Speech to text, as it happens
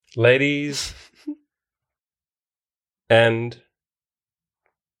ladies, and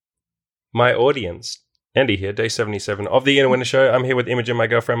my audience. Andy here, day 77 of the Ian Winter Show. I'm here with Imogen, my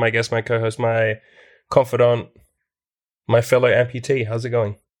girlfriend, my guest, my co-host, my confidant, my fellow amputee. How's it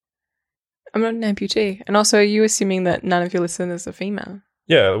going? I'm not an amputee. And also, are you assuming that none of your listeners are female?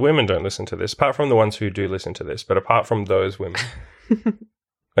 Yeah, women don't listen to this, apart from the ones who do listen to this, but apart from those women.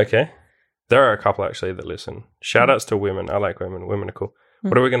 Okay? There are a couple, actually, that listen. Shout-outs to women. I like women. Women are cool.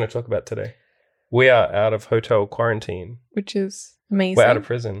 What are we going to talk about today? We are out of hotel quarantine. Which is amazing. We're out of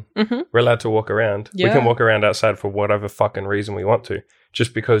prison. Mm-hmm. We're allowed to walk around. Yeah. We can walk around outside for whatever fucking reason we want to,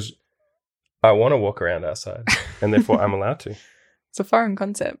 just because I want to walk around outside, and therefore I'm allowed to. It's a foreign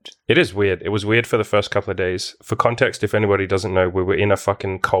concept. It is weird. It was weird for the first couple of days. For context, if anybody doesn't know, we were in a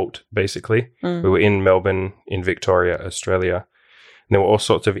fucking cult, basically. We were in Melbourne, in Victoria, Australia. And there were all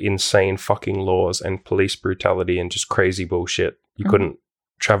sorts of insane fucking laws and police brutality and just crazy bullshit. You couldn't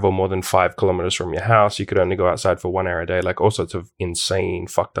travel more than 5 kilometers from your house. You could only go outside for 1 hour a day. Like all sorts of insane,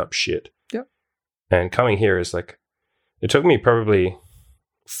 fucked up shit. Yep. And coming here is like, it took me probably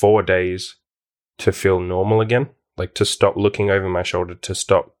 4 days to feel normal again. Like to stop looking over my shoulder, to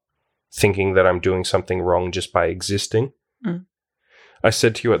stop thinking that I'm doing something wrong just by existing. I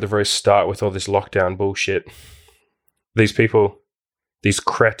said to you at the very start with all this lockdown bullshit, these people, these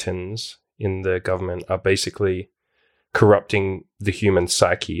cretins in the government are basically corrupting the human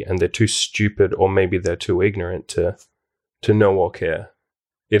psyche, and they're too stupid, or maybe they're too ignorant to know or care.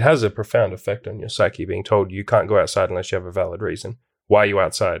 It has a profound effect on your psyche being told you can't go outside unless you have a valid reason. Why are you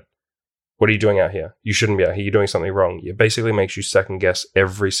outside? What are you doing out here? You shouldn't be out here. You're doing something wrong. It basically makes you second guess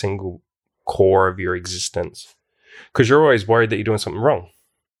every single core of your existence, because you're always worried that you're doing something wrong,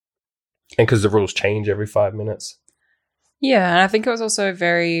 and because the rules change every 5 minutes. Yeah, and I think it was also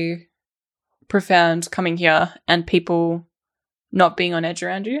very profound coming here and people not being on edge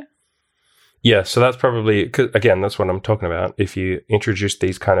around you. Yeah, so that's probably, 'cause again, that's what I'm talking about. If you introduce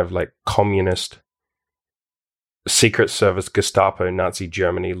these kind of like communist, Secret Service, Gestapo, Nazi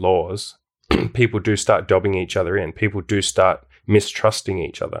Germany laws, people do start dobbing each other in. People do start mistrusting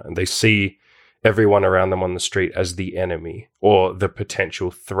each other, and they see everyone around them on the street as the enemy or the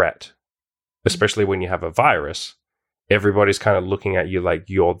potential threat. Especially when you have a virus, everybody's kind of looking at you like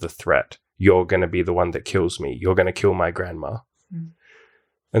you're the threat. You're going to be the one that kills me. You're going to kill my grandma.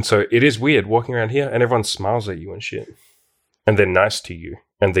 And so it is weird walking around here and everyone smiles at you and shit. And they're nice to you.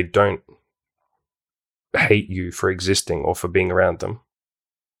 And they don't hate you for existing or for being around them.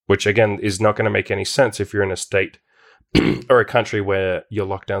 Which, again, is not going to make any sense if you're in a state or a country where your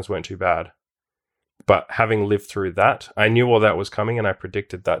lockdowns weren't too bad. But having lived through that, I knew all that was coming, and I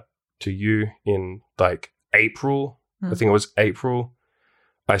predicted that to you in like April. I think it was April.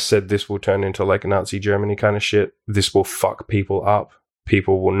 I said this will turn into like Nazi Germany kind of shit. This will fuck people up.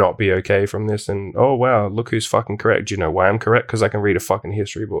 People will not be okay from this. And oh wow, look who's fucking correct. Do you know why I'm correct? Because I can read a fucking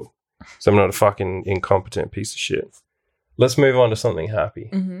history book. So I'm not a fucking incompetent piece of shit. Let's move on to something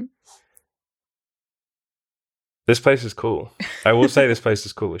happy. This place is cool. I will say this place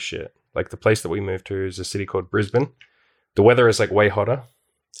is cool as shit. Like the place that we moved to is a city called Brisbane. The weather is like way hotter.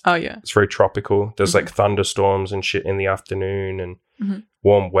 Oh, yeah. It's very tropical. There's like thunderstorms and shit in the afternoon and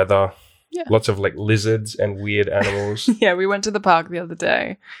warm weather. Yeah. Lots of like lizards and weird animals. Yeah, we went to the park the other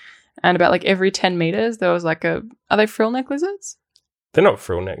day, and about like every 10 meters, there was like are they frill neck lizards? They're not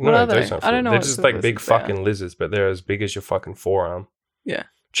frill neck. What No, are they? those aren't I frill. don't know They're what just sort of like big lizards they are. fucking lizards, but they're as big as your fucking forearm. Yeah.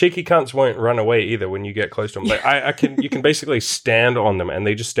 Cheeky cunts won't run away either when you get close to them. Like you can basically stand on them and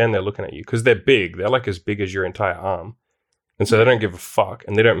they just stand there looking at you because they're big. They're like as big as your entire arm. And so they don't give a fuck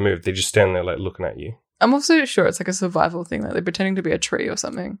and they don't move. They just stand there like looking at you. I'm also sure it's like a survival thing, like they're pretending to be a tree or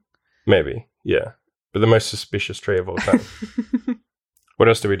something. Maybe, yeah. But the most suspicious tree of all time. What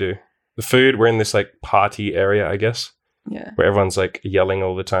else do we do? The food, we're in this like party area, I guess. Yeah. Where everyone's like yelling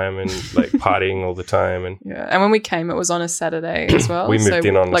all the time and like partying all the time. And yeah. And when we came, it was on a Saturday as well. We moved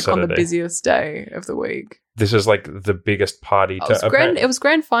in on a like on the Saturday. busiest day of the week. This is like the biggest party. It was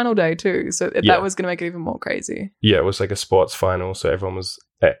grand final day too. So Yeah. that was going to make it even more crazy. Yeah, it was like a sports final. So everyone was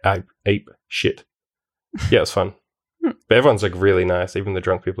ape shit. Yeah, it was fun. But everyone's like really nice. Even the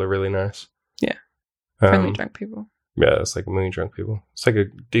drunk people are really nice. Yeah. Friendly drunk people. Yeah, it's like moody drunk people. It's like a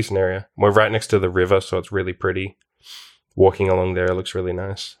decent area. We're right next to the river, so it's really pretty. Walking along there looks really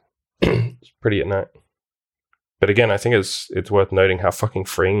nice. It's pretty at night. But again, I think it's worth noting how fucking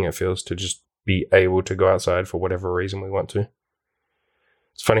freeing it feels to just be able to go outside for whatever reason we want to.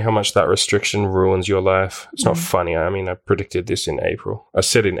 It's funny how much that restriction ruins your life. It's not funny. I mean, I predicted this in April. I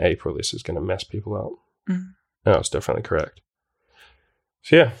said in April this is going to mess people up. No, it's definitely correct.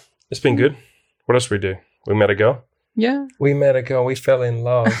 So yeah, it's been good. What else did we do? We met a girl. Yeah. We met a girl. We fell in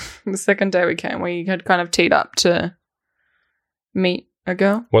love. The second day we came, we had kind of teed up to meet a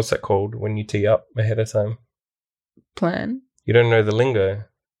girl. What's that called when you tee up ahead of time? Plan. You don't know the lingo.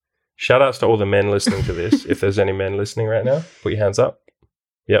 Shout outs to all the men listening to this. If there's any men listening right now, put your hands up.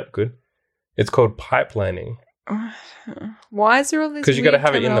 Yep, good. It's called pipelining. Why is there all this? Because you got to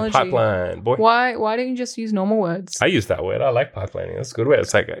have it in the pipeline, boy. Why don't you just use normal words? I use that word. I like pipelining. That's a good word.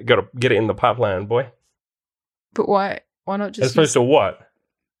 It's like, got to get it in the pipeline, boy. But why not just as opposed to what?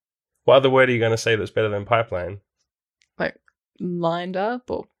 What other word are you going to say that's better than pipeline? Like lined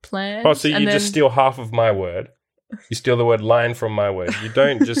up or planned? Oh, so you just steal half of my word. You steal the word line from my word. You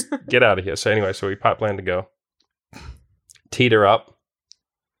don't just get out of here. So anyway, we pipelined to go. Teed her up.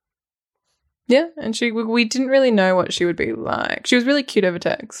 Yeah, and we didn't really know what she would be like. She was really cute over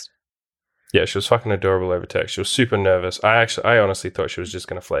text. Yeah, she was fucking adorable over text. She was super nervous. I honestly thought she was just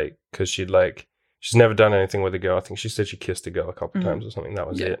going to flake because she's never done anything with a girl. I think she said she kissed a girl a couple times or something. That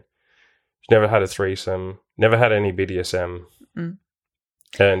was it. She's never had a threesome, never had any BDSM.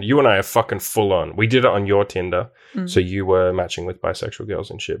 And you and I are fucking full on. We did it on your Tinder, so you were matching with bisexual girls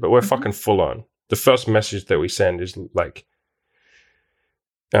and shit, but we're fucking full on. The first message that we send is like,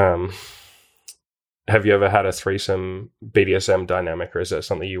 have you ever had a threesome BDSM dynamic, or is that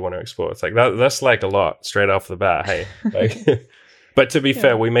something you want to explore? It's like, that's like a lot straight off the bat, hey? Like, but to be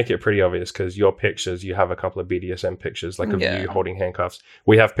fair, we make it pretty obvious because your pictures, you have a couple of BDSM pictures, like of you holding handcuffs.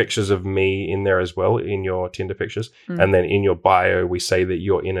 We have pictures of me in there as well in your Tinder pictures. And then in your bio, we say that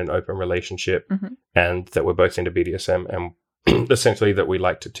you're in an open relationship and that we're both into BDSM and essentially that we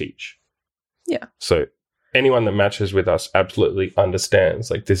like to teach. Yeah. So anyone that matches with us absolutely understands,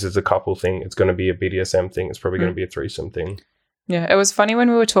 like, this is a couple thing. It's going to be a BDSM thing. It's probably going to be a threesome thing. Yeah, it was funny when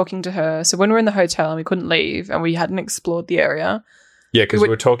we were talking to her. So when we were in the hotel and we couldn't leave and we hadn't explored the area. Yeah, because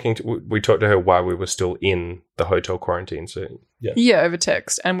we talked to her while we were still in the hotel quarantine. So yeah, over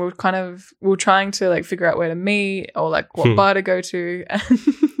text, and we were trying to like figure out where to meet or like what bar to go to,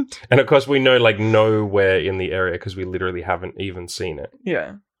 and of course we know like nowhere in the area because we literally haven't even seen it.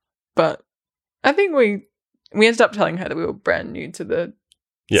 Yeah, but I think we ended up telling her that we were brand new to the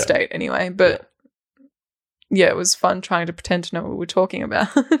state anyway. But yeah, it was fun trying to pretend to know what we were talking about.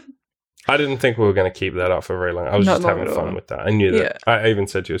 I didn't think we were going to keep that up for very long. I was just having fun with that. I knew that. Yeah. I even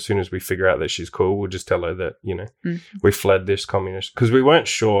said to you, as soon as we figure out that she's cool, we'll just tell her that, you know, we fled this communist. Because we weren't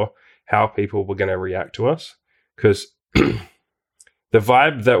sure how people were going to react to us. Because the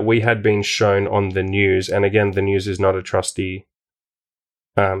vibe that we had been shown on the news, and again, the news is not a trusty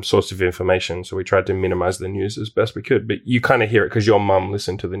source of information, so we tried to minimize the news as best we could. But you kind of hear it because your mum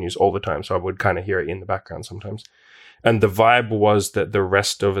listened to the news all the time, so I would kind of hear it in the background sometimes. And the vibe was that the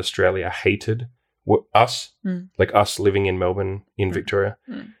rest of Australia hated us, like us living in Melbourne, in Victoria.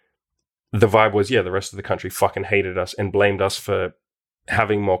 The vibe was, the rest of the country fucking hated us and blamed us for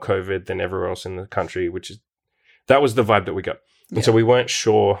having more COVID than everywhere else in the country, that was the vibe that we got. And so we weren't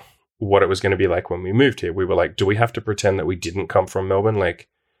sure what it was going to be like when we moved here. We were like, do we have to pretend that we didn't come from Melbourne, like,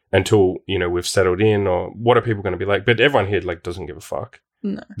 until, you know, we've settled in, or what are people going to be like? But everyone here, like, doesn't give a fuck.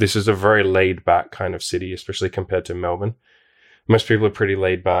 No. This is a very laid-back kind of city, especially compared to Melbourne. Most people are pretty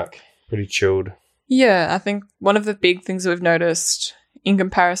laid-back, pretty chilled. Yeah, I think one of the big things that we've noticed in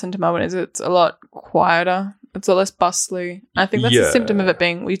comparison to Melbourne is it's a lot quieter. It's a lot less bustly. I think that's a symptom of it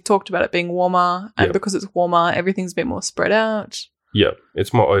being, we talked about it being warmer, and because it's warmer, everything's a bit more spread out. Yeah,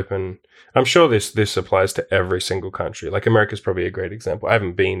 it's more open. I'm sure this applies to every single country. Like, America's probably a great example. I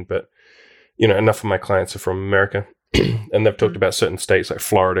haven't been, but, you know, enough of my clients are from America. And they've talked about certain states like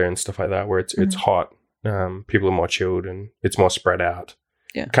Florida and stuff like that where it's hot. People are more chilled and it's more spread out.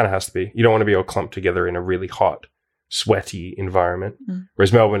 Yeah. It kind of has to be. You don't want to be all clumped together in a really hot, sweaty environment.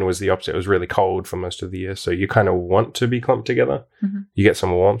 Whereas Melbourne was the opposite. It was really cold for most of the year. So you kind of want to be clumped together. You get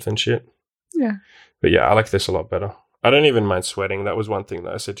some warmth and shit. Yeah. But yeah, I like this a lot better. I don't even mind sweating. That was one thing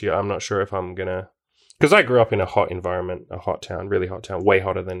that I said to you. I'm not sure if I'm going to... Because I grew up in a hot environment, a hot town, really hot town, way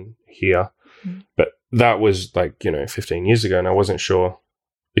hotter than here. But that was like, you know, 15 years ago, and I wasn't sure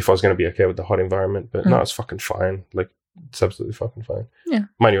if I was going to be okay with the hot environment. But no, it's fucking fine. Like, it's absolutely fucking fine. Yeah.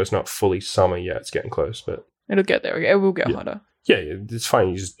 Mind you, it's not fully summer yet. It's getting close, but... It'll get there. It will get hotter. Yeah, it's fine.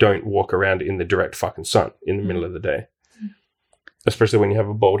 You just don't walk around in the direct fucking sun in the middle of the day. Especially when you have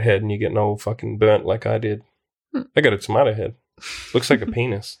a bald head and you're getting all fucking burnt like I did. I got a tomato head. Looks like a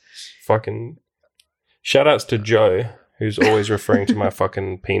penis. Fucking... Shout outs to Joe, who's always referring to my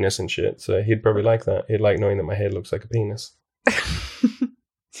fucking penis and shit. So he'd probably like that. He'd like knowing that my head looks like a penis.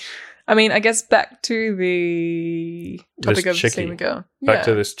 I mean, I guess back to the topic of seeing the girl. Back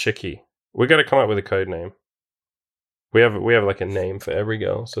to this chickie. We got to come up with a code name. We have like a name for every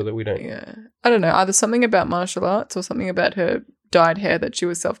girl so that we don't. Yeah. I don't know. Either something about martial arts or something about her dyed hair that she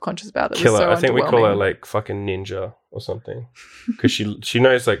was self-conscious about. That Killer. Was so I think we call her underwhelming. like fucking ninja or something. Because she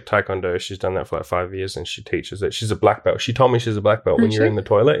knows like Taekwondo. She's done that for like 5 years and she teaches it. She's a black belt. She told me she's a black belt when you're in the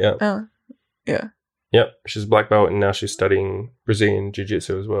toilet. Yeah. Oh. Yeah. Yep. She's a black belt and now she's studying Brazilian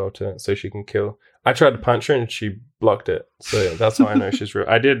jiu-jitsu as well so she can kill. I tried to punch her and she blocked it. So that's how I know she's real.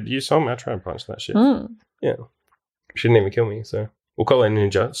 I did. You saw me. I tried to punch that shit. Yeah. She didn't even kill me. So we'll call her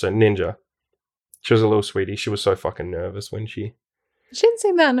Ninja. So Ninja. She was a little sweetie. She was so fucking nervous when she didn't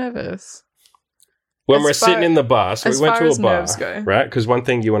seem that nervous. When we're sitting in the bar, so we went to a bar, go. right? Because one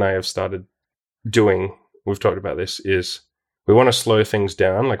thing you and I have started doing, we've talked about this, is we want to slow things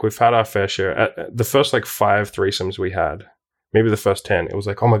down. Like we've had our fair share. At the first like 5 threesomes we had, maybe the first 10, it was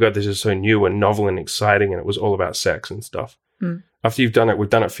like, oh my God, this is so new and novel and exciting. And it was all about sex and stuff. After you've done it, we've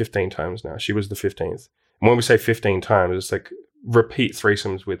done it 15 times now. She was the 15th. And when we say 15 times, it's like repeat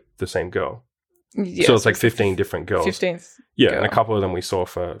threesomes with the same girl. Yeah, so it's like 15 different girls. 15th. Yeah, girl. And a couple of them we saw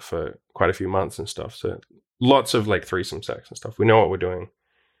for quite a few months and stuff. So lots of like threesome sex and stuff. We know what we're doing.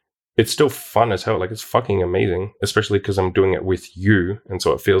 It's still fun as hell. Like it's fucking amazing, especially because I'm doing it with you. And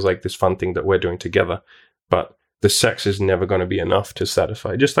so it feels like this fun thing that we're doing together. But the sex is never going to be enough to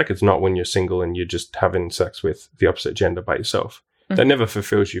satisfy. Just like it's not when you're single and you're just having sex with the opposite gender by yourself. That never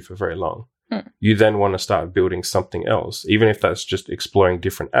fulfills you for very long. You then want to start building something else, even if that's just exploring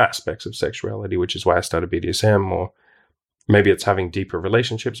different aspects of sexuality, which is why I started BDSM, or maybe it's having deeper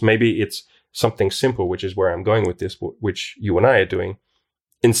relationships. Maybe it's something simple, which is where I'm going with this, which you and I are doing.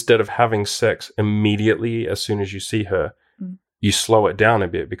 Instead of having sex immediately as soon as you see her, you slow it down a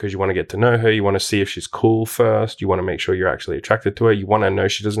bit because you want to get to know her. You want to see if she's cool first. You want to make sure you're actually attracted to her. You want to know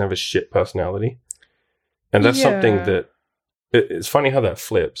she doesn't have a shit personality. And that's something that, it's funny how that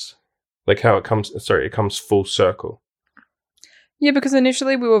flips. Like how it comes full circle. Yeah, because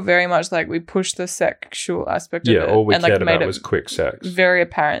initially we were very much like we pushed the sexual aspect of it. Yeah, all we and, cared like, about was quick sex. Very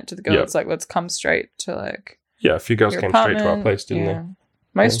apparent to the girls, like let's come straight to like a few girls came straight to our place, didn't they?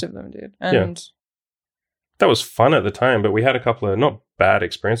 Most of them did. And that was fun at the time, but we had a couple of not bad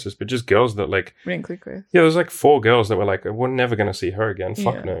experiences, but just girls that like we didn't click with. Yeah, there's like 4 girls that were like, we're never going to see her again.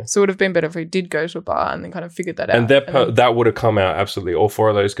 Fuck no. So it would have been better if we did go to a bar and then kind of figured that out. And that would have come out absolutely. All 4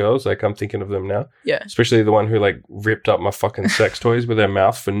 of those girls, like I'm thinking of them now. Yeah. Especially the one who like ripped up my fucking sex toys with her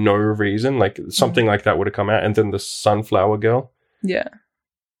mouth for no reason. Like something like that would have come out. And then the sunflower girl. Yeah.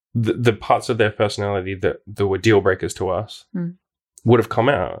 The parts of their personality that were deal breakers to us would have come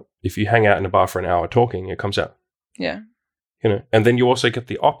out. If you hang out in a bar for an hour talking, it comes out. Yeah. You know, and then you also get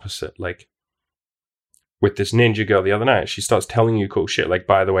the opposite, like with this ninja girl the other night, she starts telling you cool shit. Like,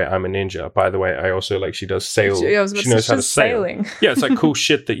 by the way, I'm a ninja. By the way, I also like, she does sail. She knows how to sail. Yeah, it's like cool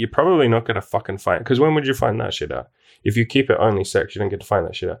shit that you're probably not going to fucking find. Because when would you find that shit out? If you keep it only sex, you don't get to find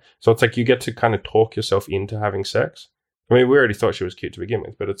that shit out. So it's like you get to kind of talk yourself into having sex. I mean, we already thought she was cute to begin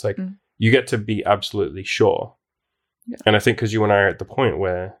with, but it's like you get to be absolutely sure. Yeah. And I think because you and I are at the point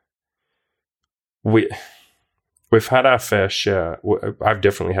where we've had our fair share. I've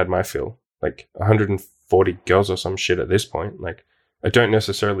definitely had my fill, like 140 girls or some shit at this point. Like, I don't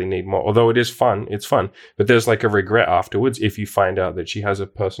necessarily need more, although it is fun. It's fun, but there's like a regret afterwards if you find out that she has a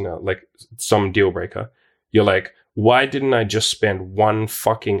personality, like some deal breaker. You're like, why didn't I just spend 1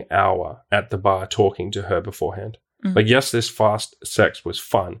 fucking hour at the bar talking to her beforehand? Like, yes, this fast sex was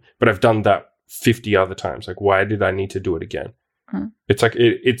fun, but I've done that 50 other times. Like, why did I need to do it again? It's like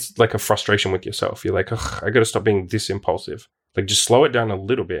it's like a frustration with yourself. You're like, I got to stop being this impulsive. Like, just slow it down a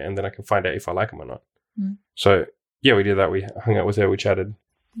little bit, and then I can find out if I like him or not. So yeah, we did that. We hung out with her. We chatted.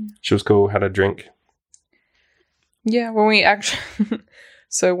 She was cool. Had a drink. Yeah, when we actually.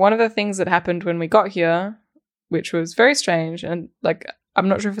 So one of the things that happened when we got here, which was very strange, and like I'm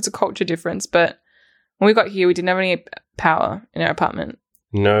not sure if it's a culture difference, but when we got here, we didn't have any power in our apartment.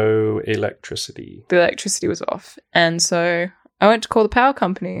 No electricity. The electricity was off, and so I went to call the power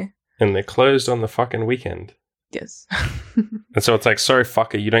company. And they're closed on the fucking weekend. Yes. And so it's like, sorry,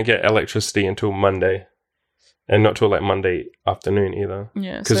 fucker, you don't get electricity until Monday. And not till like Monday afternoon either.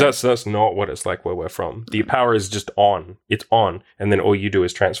 Yeah. Because that's not what it's like where we're from. The power is just on. It's on. And then all you do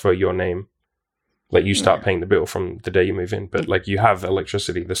is transfer your name. Like, you start paying the bill from the day you move in. But like, you have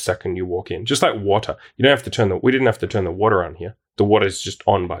electricity the second you walk in. Just like water. You don't have to we didn't have to turn the water on here. The water is just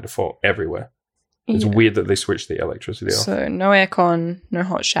on by default everywhere. It's weird that they switched the electricity off. So no aircon, no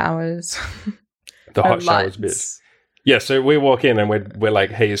hot showers. The hot showers bit. Yeah, so we walk in and we're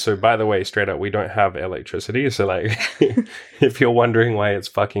like, hey, so by the way, straight up, we don't have electricity. So like, if you're wondering why it's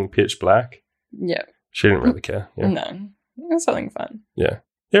fucking pitch black. Yeah. She didn't really care. Yeah. No. It was something fun. Yeah.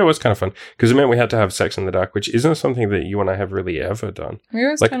 Yeah, it was kind of fun because it meant we had to have sex in the dark, which isn't something that you and I have really ever done. We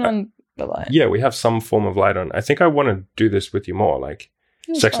always turn on the light. Yeah, we have some form of light on. I think I want to do this with you more, like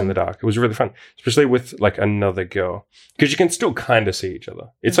sex in the dark. It was really fun, especially with like another girl, because you can still kind of see each other.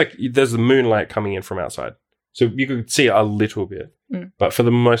 It's like there's the moonlight coming in from outside, so you could see a little bit, but for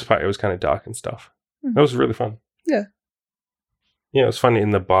the most part, it was kind of dark and stuff. That was really fun. Yeah. Yeah, it was fun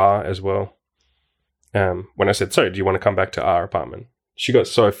in the bar as well. When I said, so do you want to come back to our apartment? She got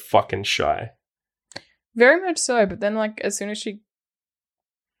so fucking shy. Very much so, but then like as soon as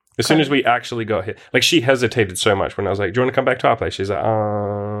we actually got here, like she hesitated so much when I was like, do you want to come back to our place? She's like,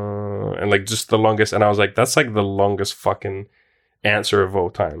 and like just the longest, and I was like, that's like the longest fucking answer of all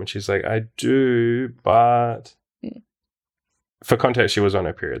time. And she's like, I do, but for context, she was on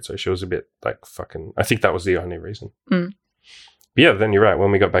her period, so she was a bit like fucking, I think that was the only reason. But yeah, then you're right.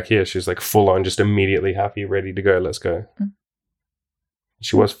 When we got back here, she's like full on, just immediately happy, ready to go. Let's go.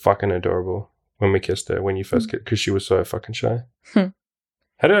 She was fucking adorable when we kissed her, when you first kissed, because she was so fucking shy.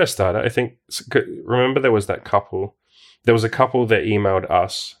 How did I start it? I think, remember there was that couple. There was a couple that emailed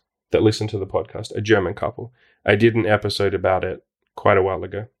us that listened to the podcast, a German couple. I did an episode about it quite a while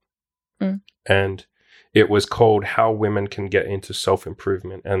ago. And it was called How Women Can Get Into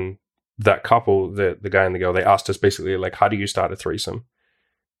Self-Improvement. And that couple, the guy and the girl, they asked us basically like, how do you start a threesome?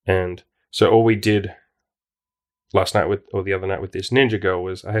 And so all we did last night the other night with this ninja girl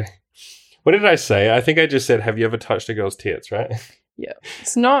was what did I say? I think I just said, have you ever touched a girl's tits, right? Yeah.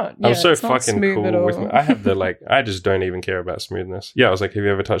 It's not, I'm so it's not fucking cool at all. with I have the I just don't even care about smoothness. Yeah, I was like, have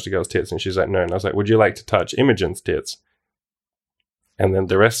you ever touched a girl's tits? And she's like, no. And I was like, would you like to touch Imogen's tits? And then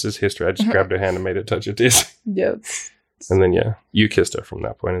the rest is history. I just grabbed her hand and made it touch her tits. Yeah. And then, you kissed her from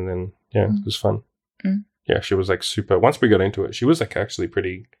that point. And then, it was fun. Yeah, she was like super. Once we got into it, she was like actually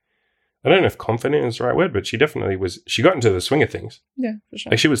pretty, I don't know if confident is the right word, but she definitely was. She got into the swing of things. Yeah, for sure.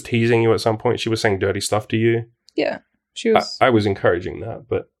 Like she was teasing you at some point. She was saying dirty stuff to you. Yeah, she was. I was encouraging that.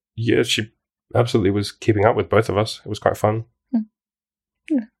 But yeah, she absolutely was keeping up with both of us. It was quite fun.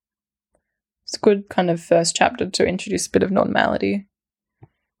 Yeah. It's a good kind of first chapter to introduce a bit of normality,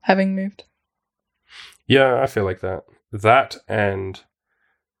 having moved. Yeah, I feel like that. That and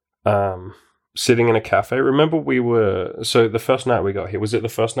sitting in a cafe. Remember so the first night we got here, was it the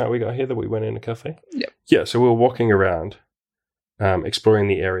first night we got here that we went in a cafe? Yep. Yeah, so we were walking around, exploring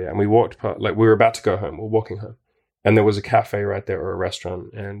the area, and we walked past, like we were about to go home. We were walking home, and there was a cafe right there or a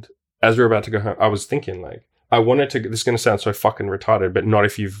restaurant. And as we were about to go home, I was thinking like, I wanted to, this is going to sound so fucking retarded, but not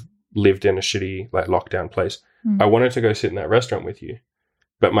if you've lived in a shitty like lockdown place. I wanted to go sit in that restaurant with you.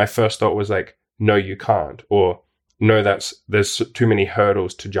 But my first thought was like, no, you can't. Or no, there's too many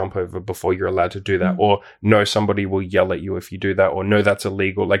hurdles to jump over before you're allowed to do that. Or no, somebody will yell at you if you do that. Or no, that's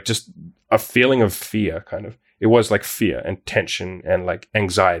illegal. Like just a feeling of fear kind of. It was like fear and tension and like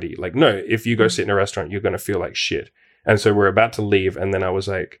anxiety. Like, no, if you go sit in a restaurant, you're going to feel like shit. And so we're about to leave. And then I was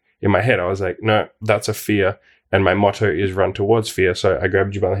like, in my head, I was like, no, that's a fear. And my motto is run towards fear. So I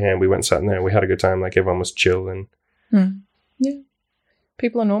grabbed you by the hand. We went, sat in there. We had a good time. Like everyone was chill. And yeah,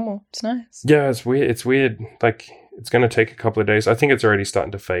 people are normal. It's nice. Yeah, it's weird. It's weird. Like it's going to take a couple of days. I think it's already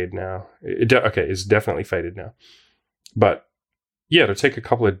starting to fade now. It's definitely faded now. But yeah, it'll take a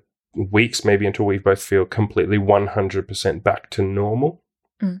couple of weeks maybe until we both feel completely 100% back to normal.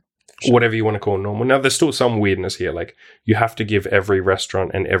 Sure. Whatever you want to call normal. Now, there's still some weirdness here. Like, you have to give every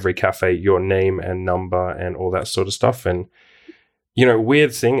restaurant and every cafe your name and number and all that sort of stuff. And, you know,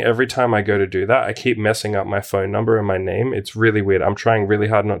 weird thing, every time I go to do that, I keep messing up my phone number and my name. It's really weird. I'm trying really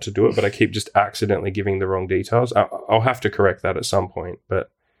hard not to do it, but I keep just accidentally giving the wrong details. I'll have to correct that at some point. But,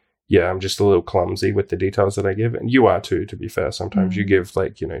 yeah, I'm just a little clumsy with the details that I give. And you are too, to be fair. Sometimes you give,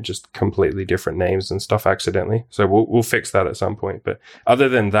 like, you know, just completely different names and stuff accidentally. So we'll fix that at some point. But other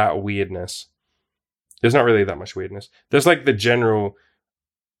than that weirdness, there's not really that much weirdness. There's, like, the general,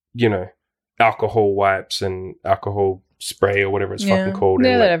 you know, alcohol wipes and alcohol spray or whatever it's fucking called.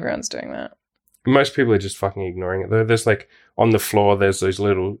 Yeah, and, that like, everyone's doing that. Most people are just fucking ignoring it, though. There's, like, on the floor, there's those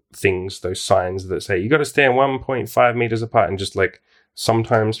little things, those signs that say, you got to stand 1.5 meters apart, and just, like,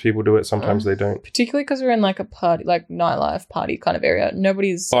 sometimes people do it, sometimes they don't. Particularly because we're in like a party, like nightlife party kind of area.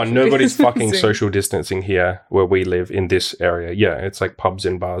 Nobody's fucking social distancing here where we live in this area. Yeah, it's like pubs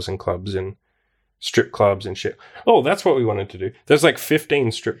and bars and clubs and strip clubs and shit. Oh, that's what we wanted to do. There's like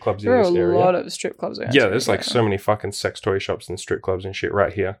 15 strip clubs in this area. There are a lot of strip clubs around. Yeah, there's like so many fucking sex toy shops and strip clubs and shit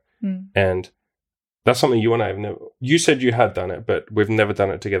right here. And that's something you and I have never... You said you had done it, but we've never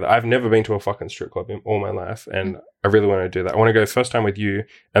done it together. I've never been to a fucking strip club in all my life, and I really want to do that. I want to go first time with you,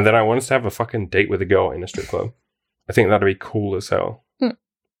 and then I want us to have a fucking date with a girl in a strip club. I think that'd be cool as hell.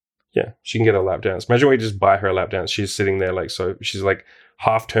 Yeah, she can get a lap dance. Imagine we just buy her a lap dance. She's sitting there like, so she's like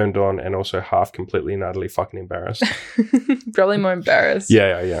half turned on and also half completely and utterly fucking embarrassed. Probably more embarrassed.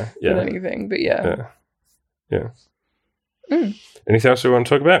 Yeah. Than anything, but yeah. Anything else we want to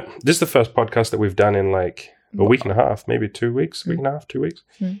talk about? This is the first podcast that we've done in like a week and a half, maybe 2 weeks, week and a half, 2 weeks.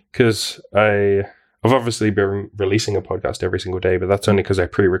 Because I've obviously been releasing a podcast every single day, but that's only because I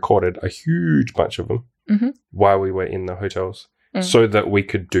pre-recorded a huge bunch of them while we were in the hotels so that we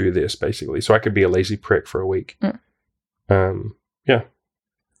could do this basically. So I could be a lazy prick for a week. Yeah.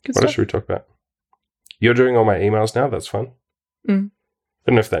 What else should we talk about? You're doing all my emails now. That's fun. I don't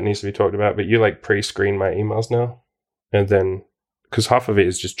know if that needs to be talked about, but you like pre-screen my emails now. And then, because half of it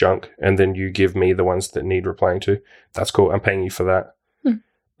is just junk, and then you give me the ones that need replying to. That's cool. I'm paying you for that.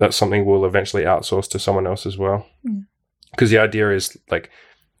 That's something we'll eventually outsource to someone else as well. Because the idea is like,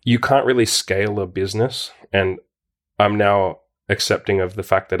 you can't really scale a business. And I'm now accepting of the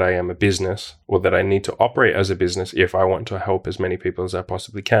fact that I am a business, or that I need to operate as a business if I want to help as many people as I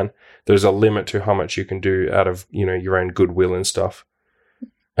possibly can. There's a limit to how much you can do out of, your own goodwill and stuff.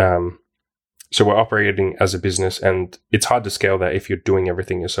 So we're operating as a business, and it's hard to scale that if you're doing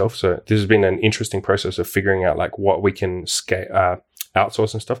everything yourself. So this has been an interesting process of figuring out like what we can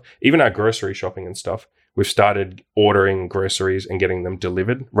outsource and stuff. Even our grocery shopping and stuff. We've started ordering groceries and getting them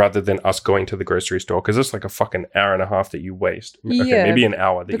delivered rather than us going to the grocery store, because it's like a fucking hour and a half that you waste. Okay, maybe an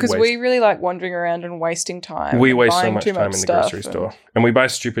hour that you waste. Because we really like wandering around and wasting time. We waste so much time in the grocery store. And we buy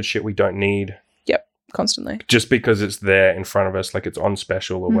stupid shit we don't need. Yep, constantly. Just because it's there in front of us, like it's on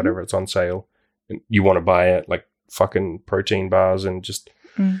special or whatever, it's on sale. And you want to buy it, like fucking protein bars and just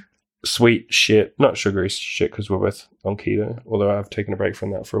sweet shit. Not sugary shit, because we're both on keto, although I've taken a break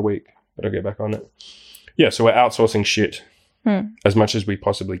from that for a week, but I'll get back on it. Yeah, so we're outsourcing shit as much as we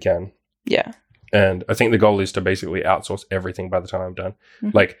possibly can. Yeah. And I think the goal is to basically outsource everything by the time I'm done.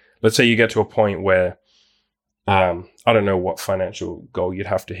 Like, let's say you get to a point where, I don't know what financial goal you'd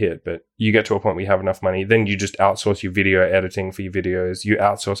have to hit, but you get to a point where you have enough money, then you just outsource your video editing for your videos.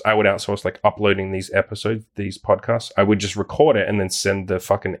 I would outsource like uploading these episodes, these podcasts. I would just record it and then send the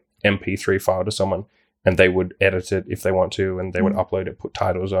fucking MP3 file to someone, and they would edit it if they want to, and they would upload it, put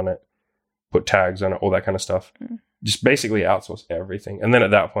titles on it, put tags on it, all that kind of stuff. Just basically outsource everything. And then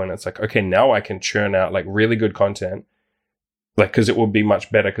at that point, it's like, okay, now I can churn out like really good content, like, because it will be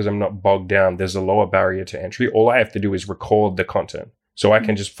much better because I'm not bogged down. There's a lower barrier to entry. All I have to do is record the content. So I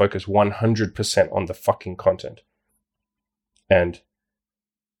can just focus 100% on the fucking content. And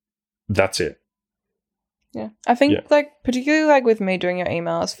that's it. Yeah. I think like, particularly like with me doing your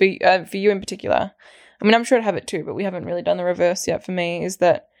emails, for you in particular, I mean, I'm sure I'd have it too, but we haven't really done the reverse yet for me, is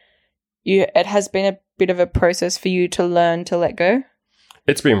that it has been a bit of a process for you to learn to let go.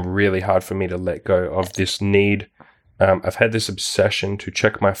 It's been really hard for me to let go of this need. I've had this obsession to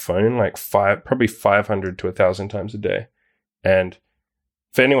check my phone like probably 500 to 1,000 times a day. And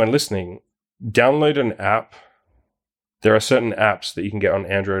for anyone listening, download an app. There are certain apps that you can get on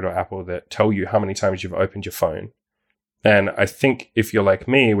Android or Apple that tell you how many times you've opened your phone. And I think if you're like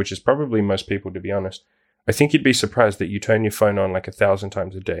me, which is probably most people to be honest, I think you'd be surprised that you turn your phone on like 1,000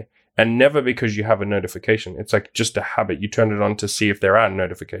 times a day. And never because you have a notification. It's like just a habit. You turn it on to see if there are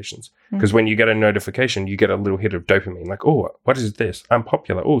notifications. Because when you get a notification, you get a little hit of dopamine. Like, oh, what is this? I'm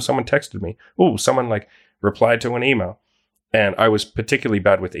popular. Oh, someone texted me. Oh, someone like replied to an email. And I was particularly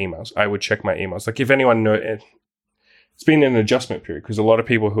bad with emails. I would check my emails. Like if anyone knows, it's been an adjustment period because a lot of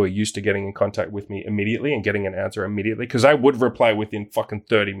people who are used to getting in contact with me immediately and getting an answer immediately, because I would reply within fucking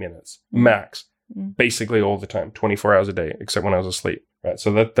 30 minutes max. Basically all the time, 24 hours a day, except when I was asleep, right?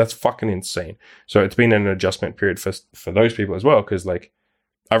 So that's fucking insane. So it's been an adjustment period for those people as well, because like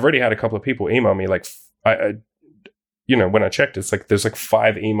I've already had a couple of people email me, like I when I checked, it's like there's like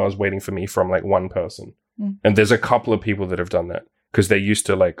 5 emails waiting for me from like one person, and there's a couple of people that have done that because they're used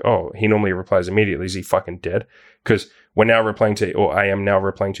to like, oh, he normally replies immediately. Is he fucking dead? Because I am now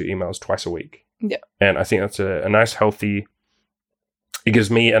replying to emails twice a week. Yeah, and I think that's a nice healthy. It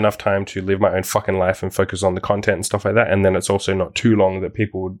gives me enough time to live my own fucking life and focus on the content and stuff like that. And then it's also not too long that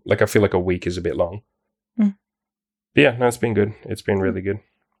people would, like, I feel like a week is a bit long. But yeah, no, it's been good. It's been really good.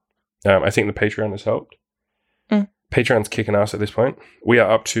 I think the Patreon has helped. Patreon's kicking ass at this point. We are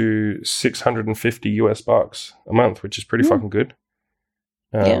up to $650 a month, which is pretty fucking good.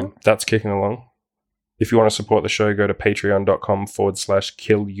 That's kicking along. If you want to support the show, go to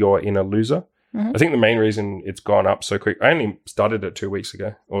patreon.com/killyourinnerloser. I think the main reason it's gone up so quick, I only started it 2 weeks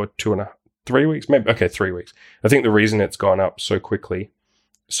ago, or 3 weeks, maybe. Okay, 3 weeks. I think the reason it's gone up so quickly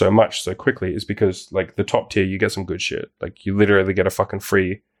is because like the top tier, you get some good shit. Like you literally get a fucking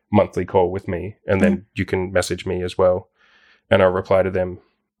free monthly call with me, and then you can message me as well, and I'll reply to them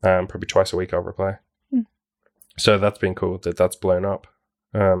Probably twice a week I'll reply. So that's been cool that's blown up.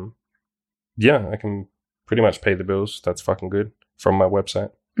 Yeah, I can pretty much pay the bills. That's fucking good from my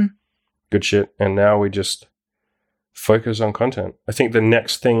website. Good shit. And now we just focus on content. I think the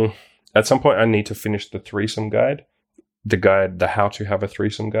next thing, at some point I need to finish the threesome guide, the how to have a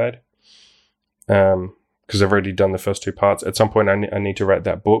threesome guide. Because I've already done the first 2 parts. At some point I need to write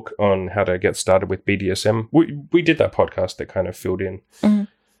that book on how to get started with BDSM. We did that podcast that kind of filled in.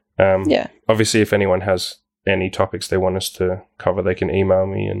 Yeah. Obviously, if anyone has any topics they want us to cover, they can email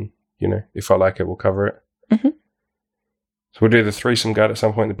me, and if I like it, we'll cover it. So we'll do the threesome guide at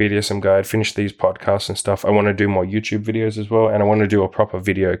some point, the BDSM guide, finish these podcasts and stuff. I want to do more YouTube videos as well, and I want to do a proper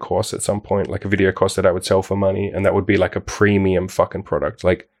video course at some point, like a video course that I would sell for money, and that would be like a premium fucking product,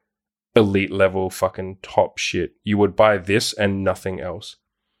 like elite level fucking top shit. You would buy this and nothing else.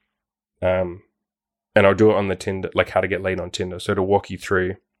 And I'll do it on the Tinder, like how to get laid on Tinder. So it'll walk you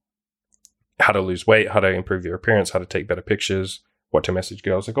through how to lose weight, how to improve your appearance, how to take better pictures, what to message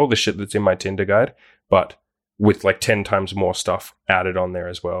girls, like all the shit that's in my Tinder guide, but with like 10 times more stuff added on there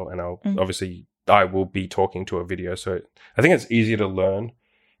as well. And I'll obviously I will be talking to a video. So I think it's easier to learn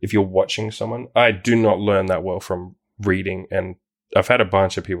if you're watching someone. I do not learn that well from reading, and I've had a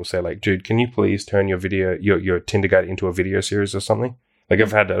bunch of people say like, dude, can you please turn your video, your Tinder guide into a video series or something? Like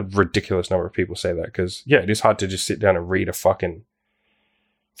I've had a ridiculous number of people say that, because it is hard to just sit down and read a fucking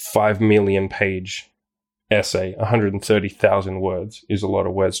 5 million page essay. 130,000 words is a lot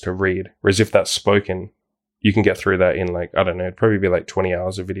of words to read. Whereas if that's spoken, you can get through that in like, I don't know, it'd probably be like 20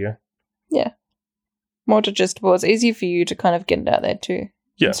 hours of video. Yeah. More digestible. It's easy for you to kind of get it out there too.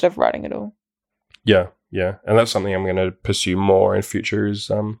 Yeah. Instead of writing it all. Yeah. Yeah. And that's something I'm going to pursue more in future is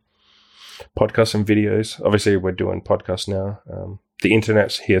podcasts and videos. Obviously, we're doing podcasts now. The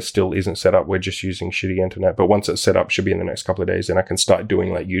internet here still isn't set up. We're just using shitty internet. But once it's set up, should be in the next couple of days, and I can start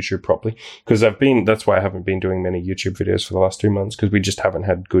doing like YouTube properly. Because that's why I haven't been doing many YouTube videos for the last 2 months, because we just haven't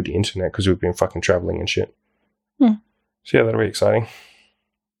had good internet because we've been fucking traveling and shit. So yeah, that'll be exciting.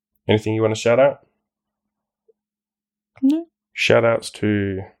 Anything you want to shout out? No. Shout outs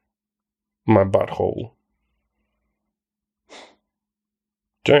to my butthole.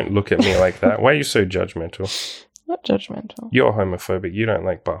 Don't look at me like that. Why are you so judgmental? Not judgmental. You're homophobic. You don't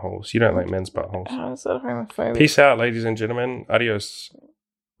like buttholes. You don't like men's buttholes. How is that homophobic? Peace out, ladies and gentlemen. Adios.